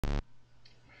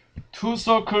two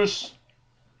circles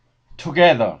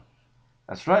together.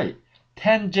 That's right.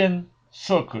 Tangent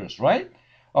circles, right?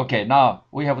 Okay, now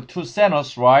we have two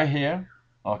centers right here.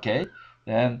 Okay,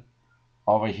 then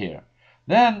over here.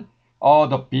 Then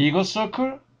the bigger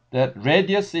circle, that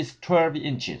radius is 12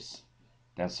 inches.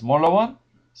 The smaller one,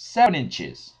 7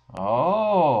 inches.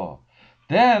 Oh,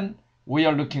 then we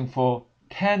are looking for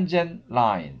tangent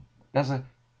line. That's a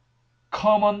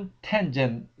common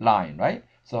tangent line, right?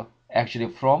 So actually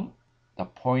from the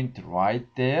point right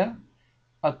there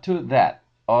to that.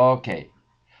 Okay.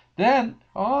 Then,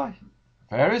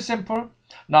 very simple.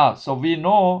 Now, so we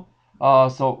know,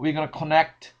 so we're going to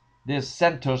connect these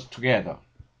centers together.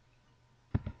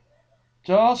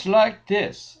 Just like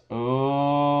this.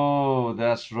 Oh,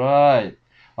 that's right.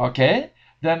 Okay.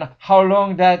 Then how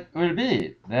long that will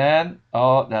be? Then,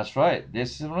 oh, that's right.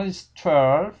 This one is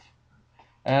 12.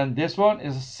 And this one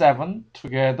is 7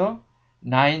 together.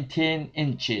 19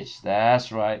 inches.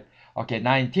 That's right. Okay,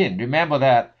 19. Remember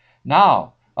that.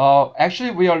 Now, actually,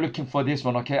 we are looking for this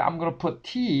one. Okay, I'm going to put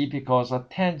t because a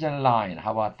tangent line.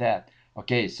 How about that?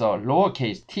 Okay, so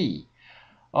lowercase t.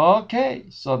 Okay,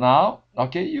 so now,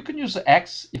 okay, you can use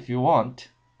x if you want.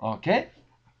 Okay.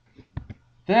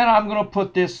 Then I'm going to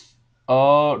put this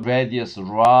radius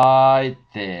right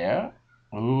there.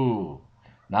 Ooh,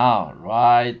 now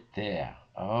right there.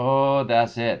 Oh,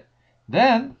 that's it.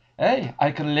 Then, hey,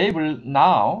 I can label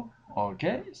now.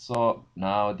 Okay, so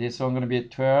now this one going to be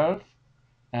 12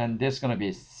 and this going to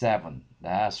be 7.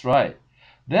 That's right.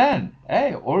 Then,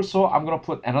 hey, also I'm going to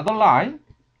put another line.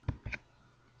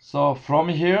 So from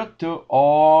here to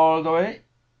all the way,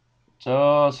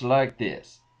 just like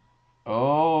this.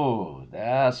 Oh,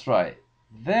 that's right.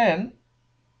 Then,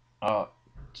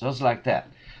 just like that.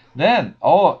 Then,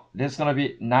 oh, this is going to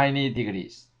be 90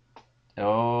 degrees.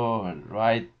 Oh,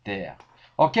 right there.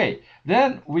 Okay,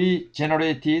 then we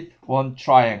generated one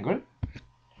triangle.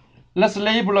 Let's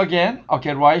label again.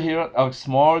 Okay, right here, a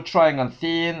small triangle,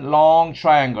 thin, long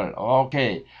triangle.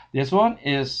 Okay, this one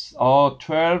is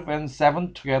 12 and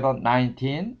 7 together,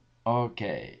 19.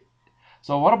 Okay,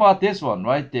 so what about this one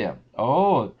right there?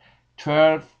 Oh,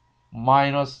 12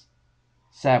 minus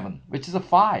 7, which is a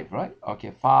 5, right?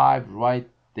 Okay, 5 right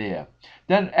there.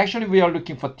 Then actually we are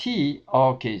looking for t.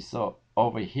 Okay, so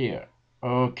over here.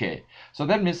 Okay, so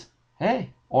that means, hey,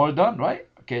 all done, right?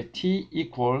 Okay, t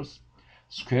equals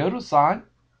square root sign.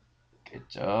 Okay,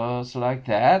 just like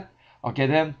that. Okay,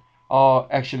 then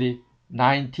actually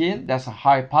 19, that's a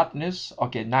hypotenuse.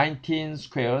 Okay, 19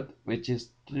 squared, which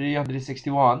is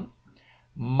 361,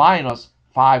 minus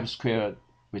 5 squared,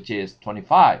 which is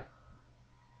 25.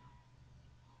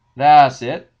 That's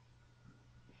it.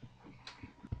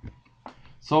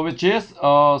 So which is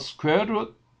square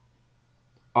root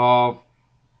of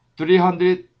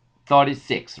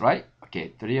 336, right?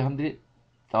 Okay,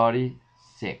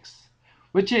 336,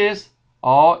 which is,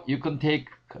 you can take,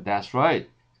 that's right,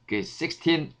 okay,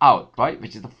 16 out, right,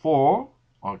 which is the 4,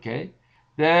 okay,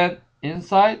 then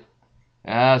inside,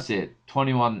 that's it,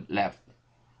 21 left.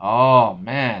 Oh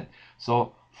man,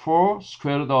 so 4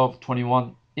 square root of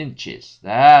 21 inches,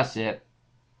 that's it.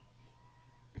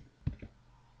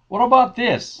 What about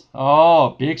this?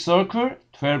 Oh, big circle,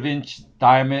 12-inch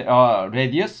diameter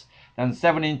radius, and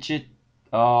 7-inch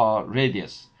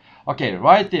radius. Okay,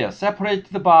 right there,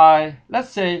 separated by, let's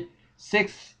say,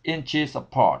 6 inches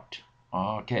apart.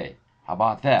 Okay, how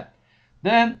about that?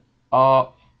 Then,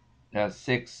 that's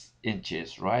 6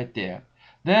 inches right there.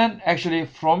 Then, actually,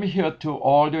 from here to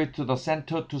all the way to the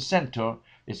center to center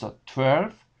is a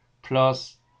 12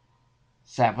 plus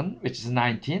 7, which is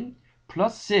 19,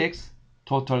 plus 6,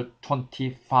 total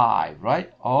 25,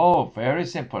 right? Oh, very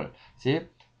simple. See,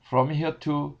 from here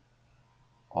to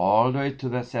all the way to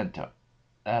the center.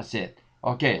 That's it.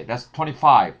 Okay, that's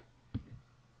 25.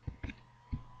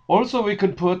 Also, we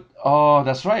can put, oh,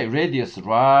 that's right, radius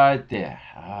right there.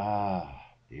 Ah,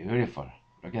 beautiful.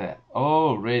 Look at that.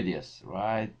 Oh, radius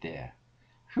right there.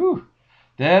 Whew.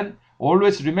 Then,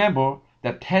 always remember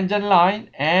that tangent line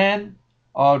and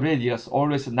radius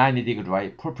always 90 degree,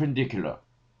 right? Perpendicular.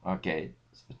 Okay,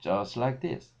 so just like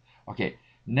this. Okay,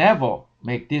 never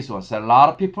make this one. So a lot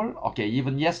of people, okay,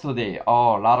 even yesterday, a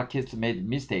lot of kids made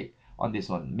mistake on this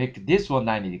one. Make this one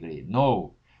 90 degree.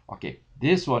 No. Okay,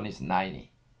 this one is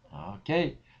 90.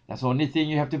 Okay, that's the only thing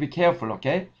you have to be careful.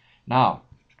 Okay, now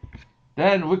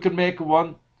then we could make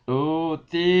one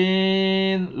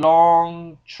thin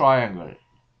long triangle,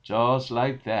 just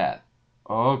like that.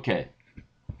 Okay,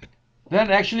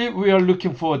 then actually we are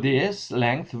looking for this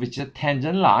length, which is a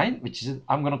tangent line, which is,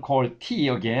 I'm gonna call it t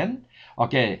again.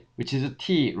 Okay, which is a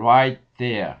t right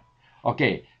there.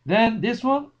 Okay, then this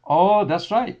one, oh,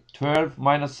 that's right, 12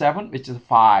 minus 7, which is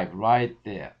 5, right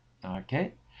there.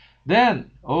 Okay,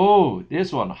 then, oh,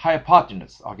 this one,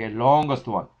 hypotenuse, okay, longest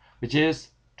one, which is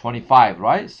 25,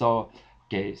 right? So,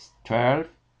 okay, 12,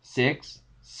 6,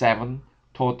 7,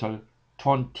 total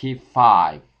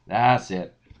 25. That's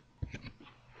it.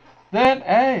 Then,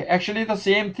 hey, actually the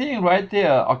same thing right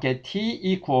there. Okay, t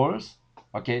equals,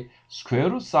 okay, square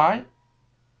root sine,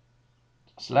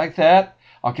 just like that.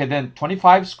 Okay, then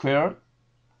 25 squared,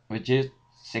 which is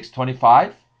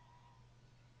 625,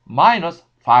 minus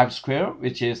 5 squared,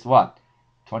 which is what?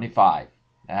 25.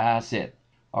 That's it.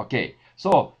 Okay,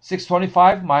 so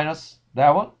 625 minus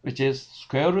that one, which is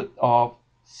square root of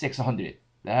 600.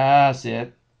 That's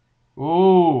it.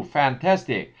 Oh,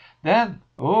 fantastic. Then,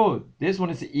 oh, this one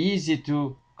is easy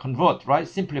to convert, right?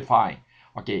 Simplifying.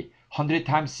 Okay, 100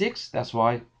 times 6, that's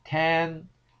why 10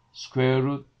 square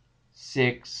root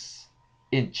 6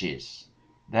 inches.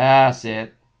 That's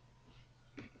it.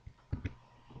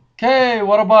 Okay,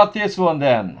 what about this one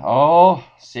then? Oh,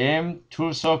 same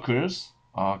two circles.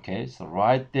 Okay, so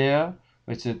right there,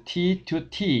 which is T to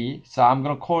T. So I'm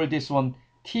gonna call this one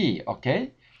T,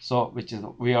 okay? So which is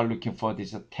we are looking for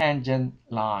this tangent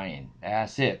line.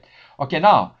 That's it. Okay,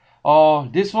 now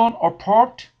this one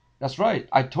apart. That's right.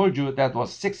 I told you that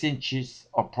was 6 inches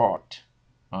apart.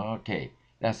 Okay,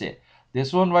 that's it.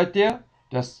 This one right there,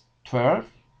 that's 12.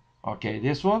 Okay,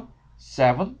 this one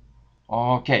 7.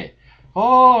 Okay.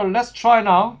 Oh, let's try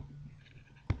now.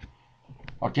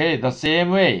 Okay, the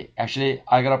same way. Actually,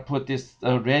 I gotta put this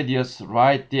radius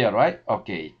right there, right?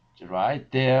 Okay,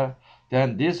 right there.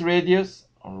 Then this radius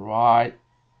right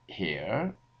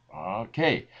here.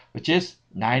 Okay, which is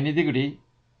 90 degree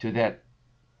to that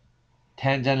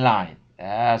tangent line.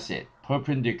 That's it,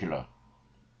 perpendicular.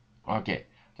 Okay,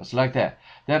 just like that.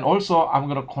 Then also, I'm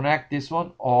gonna connect this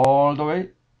one all the way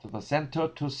to the center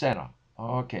to center.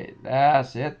 Okay,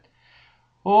 that's it.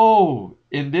 Oh,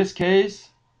 in this case,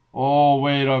 oh,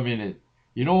 wait a minute.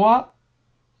 You know what?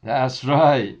 That's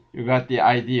right. You got the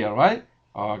idea, right?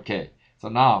 Okay. So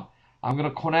now I'm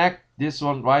gonna connect this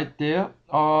one right there.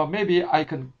 Or maybe I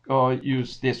can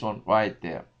use this one right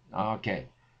there. Okay.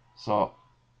 So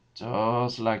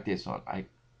just like this one.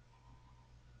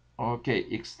 Okay,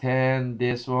 extend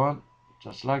this one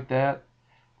just like that.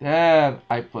 Then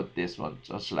I put this one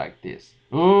just like this.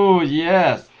 Oh,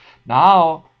 yes.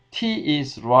 Now T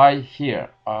is right here.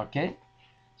 Okay.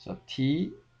 So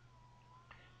T.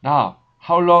 Now,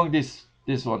 how long this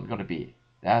one gonna be?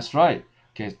 That's right.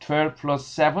 Okay, 12 plus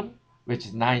 7, which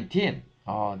is 19.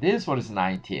 Oh, this one is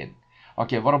 19.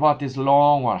 Okay, what about this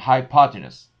long one,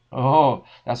 hypotenuse? Oh,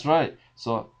 that's right.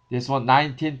 So this one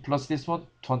 19 plus this one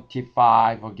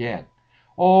 25 again.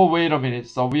 Oh, wait a minute.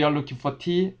 So we are looking for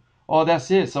T. Oh, that's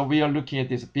it. So we are looking at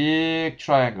this big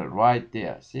triangle right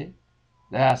there. See?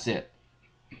 That's it.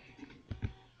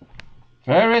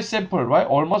 Very simple, right?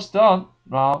 Almost done.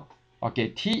 Now, okay,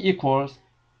 T equals,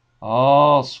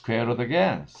 oh, square root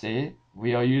again. See,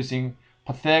 we are using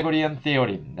Pythagorean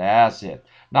Theorem. That's it.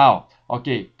 Now,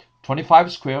 okay,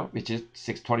 25 squared, which is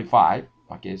 625.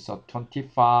 Okay, so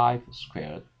 25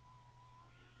 squared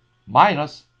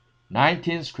minus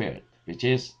 19 squared, which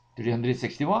is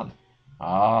 361.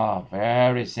 Ah,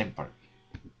 very simple.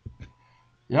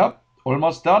 Yep,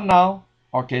 almost done now.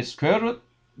 Okay, square root,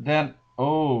 then,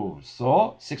 oh,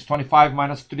 so 625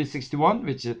 minus 361,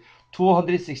 which is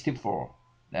 264.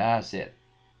 That's it.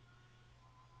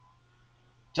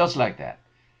 Just like that.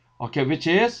 Okay, which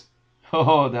is,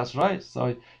 oh, that's right.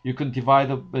 So you can divide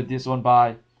this one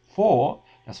by 4.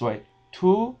 That's why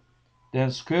 2,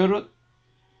 then square root.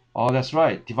 Oh, that's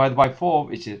right. Divide by 4,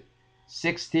 which is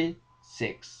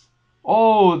 66.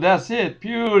 Oh, that's it.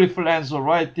 Beautiful answer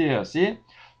right there. See?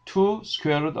 2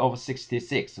 square root of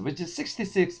 66, which is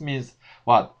 66 means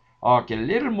what? Okay, a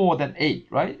little more than 8,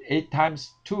 right? 8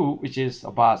 times 2, which is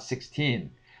about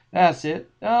 16. That's it.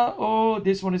 Oh,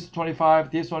 this one is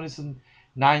 25. This one is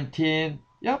 19.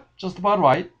 Yep, just about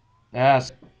right.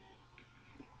 Yes.